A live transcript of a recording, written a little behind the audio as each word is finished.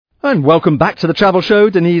And welcome back to the travel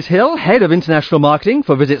show. Denise Hill, Head of International Marketing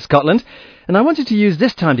for Visit Scotland. And I wanted to use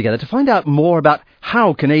this time together to find out more about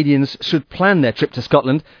how Canadians should plan their trip to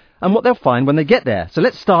Scotland and what they'll find when they get there. So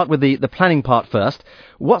let's start with the planning part first.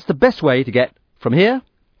 What's the best way to get from here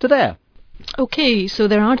to there? Okay, so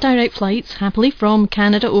there are direct flights, happily, from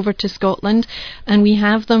Canada over to Scotland, and we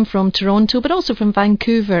have them from Toronto, but also from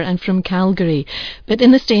Vancouver and from Calgary. But in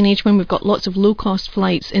this day and age, when we've got lots of low-cost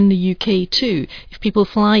flights in the UK too, if people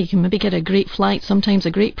fly, you can maybe get a great flight, sometimes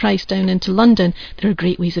a great price down into London. There are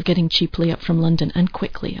great ways of getting cheaply up from London and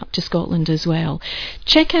quickly up to Scotland as well.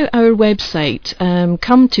 Check out our website,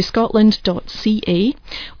 come to scotland.ca.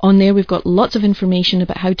 On there we've got lots of information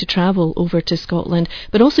about how to travel over to Scotland,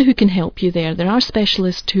 but also who can help you there. There are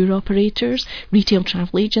specialist tour operators, retail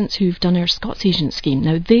travel agents who've done our Scots Agent scheme.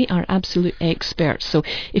 Now, they are absolute experts. So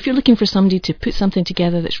if you're looking for somebody to put something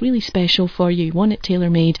together that's really special for you, you want it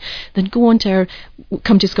tailor-made, then go on to our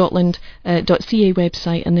come to scotland.ca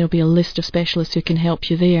website and there'll be a list of specialists who can help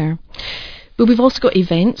you there. But we've also got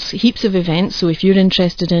events, heaps of events, so if you're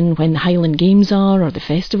interested in when the Highland Games are or the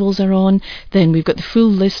festivals are on, then we've got the full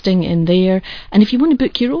listing in there. And if you want to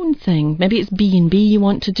book your own thing, maybe it's B&B you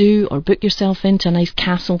want to do, or book yourself into a nice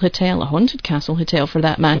castle hotel, a haunted castle hotel for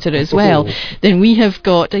that matter as well, then we have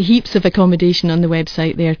got heaps of accommodation on the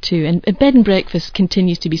website there too. And bed and breakfast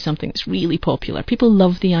continues to be something that's really popular. People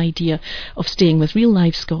love the idea of staying with real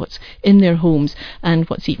live Scots in their homes, and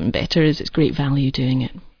what's even better is it's great value doing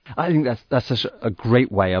it. I think that's such a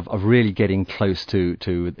great way of really getting close to,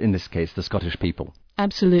 in this case, the Scottish people.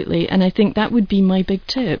 Absolutely, and I think that would be my big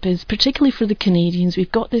tip, is particularly for the Canadians,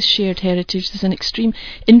 we've got this shared heritage. There's an extreme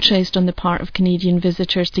interest on the part of Canadian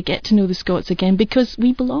visitors to get to know the Scots again, because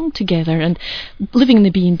we belong together, and living in the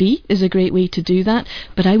B&B is a great way to do that.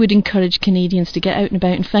 But I would encourage Canadians to get out and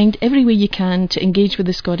about and find every way you can to engage with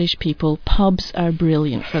the Scottish people. Pubs are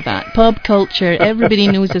brilliant for that. Pub culture, everybody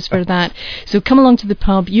knows us for that. So come along to the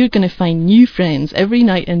pub, you're going to find new friends every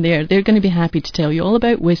night in there. They're going to be happy to tell you all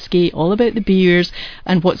about whiskey, all about the beers,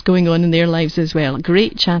 and what's going on in their lives as well.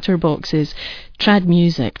 Great chatterboxes, trad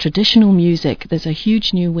music, traditional music. There's a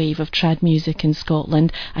huge new wave of trad music in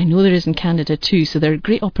Scotland. I know there is in Canada too, so there are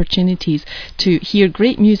great opportunities to hear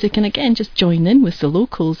great music and again just join in with the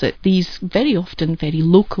locals at these very often very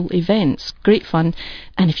local events. Great fun.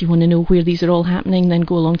 And if you want to know where these are all happening, then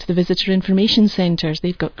go along to the visitor information centres.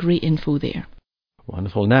 They've got great info there.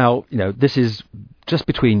 Wonderful. Now, this is just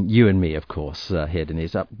between you and me, of course, here,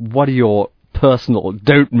 Denise. What are your personal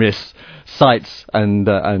don't miss sights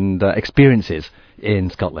and experiences in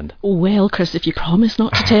Scotland? Well, Chris, if you promise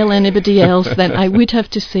not to tell anybody else, then I would have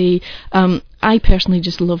to say I personally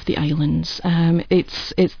just love the islands.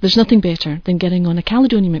 There's nothing better than getting on a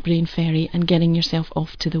Caledonian McBrain ferry and getting yourself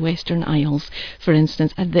off to the Western Isles, for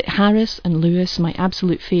instance. The Harris and Lewis, my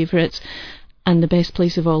absolute favourites. And the best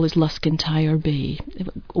place of all is Luskintyre Bay.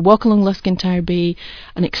 Walk along Luskintyre Bay,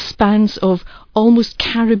 an expanse of almost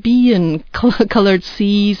Caribbean coloured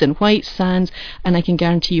seas and white sands, and I can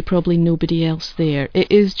guarantee you probably nobody else there.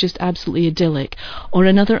 It is just absolutely idyllic. Or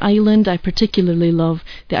another island I particularly love,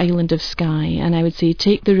 the island of Skye, and I would say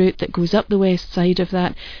take the route that goes up the west side of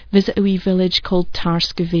that, visit a wee village called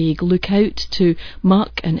Tarscavaig, look out to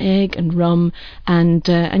muck and egg and rum, and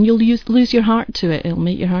you'll lose your heart to it. It'll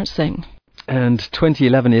make your heart sing. And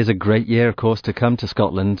 2011 is a great year, of course, to come to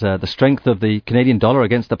Scotland. The strength of the Canadian dollar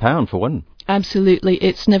against the pound, for one. Absolutely.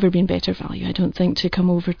 It's never been better value, I don't think, to come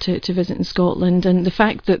over to visit in Scotland. And the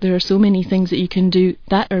fact that there are so many things that you can do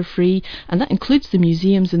that are free, and that includes the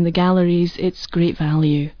museums and the galleries, it's great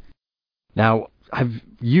value. Now, have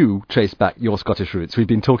you traced back your Scottish roots? We've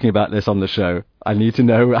been talking about this on the show. I need to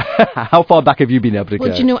know, how far back have you been able to go?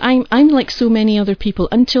 Well, I'm like so many other people.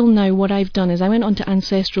 Until now, what I've done is I went onto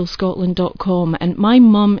ancestralscotland.com, and my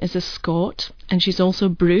mum is a Scot, and she's also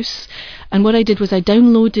Bruce. And what I did was I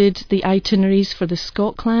downloaded the itineraries for the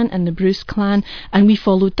Scott clan and the Bruce clan, and we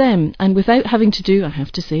followed them. And without having to do, I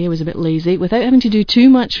have to say, I was a bit lazy, without having to do too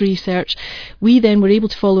much research, we then were able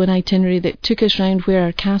to follow an itinerary that took us around where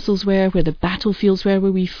our castles were, where the battlefields were,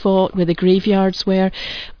 where we fought, where the graveyards were.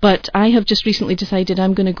 But I have just recently decided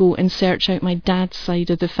I'm going to go and search out my dad's side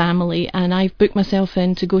of the family, and I've booked myself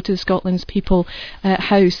in to go to the Scotland's People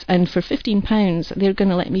house, and for £15 they're going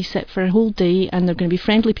to let me sit for a whole day, and they're going to be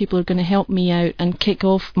friendly people who are going to help me out and kick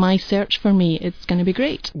off my search for me. It's going to be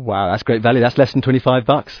great. Wow, that's great value. That's less than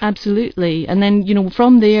 $25. Absolutely. And then,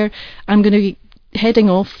 from there I'm going to heading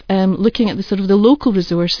off, looking at the sort of the local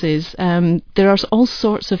resources. There are all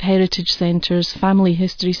sorts of heritage centres, family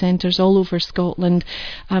history centres all over Scotland.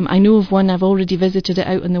 I know of one, I've already visited it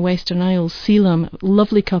out in the Western Isles, Sealam,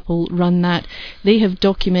 lovely couple run that. They have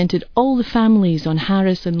documented all the families on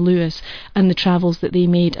Harris and Lewis and the travels that they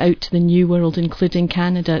made out to the New World, including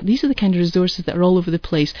Canada. These are the kind of resources that are all over the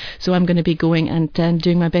place, so I'm going to be going and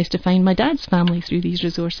doing my best to find my dad's family through these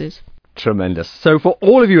resources. Tremendous. So for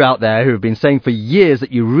all of you out there who have been saying for years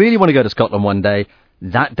that you really want to go to Scotland one day,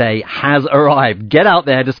 that day has arrived. Get out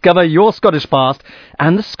there, discover your Scottish past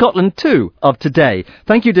and the Scotland too of today.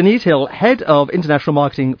 Thank you, Denise Hill, Head of International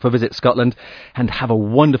Marketing for Visit Scotland, and have a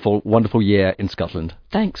wonderful, wonderful year in Scotland.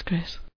 Thanks, Chris.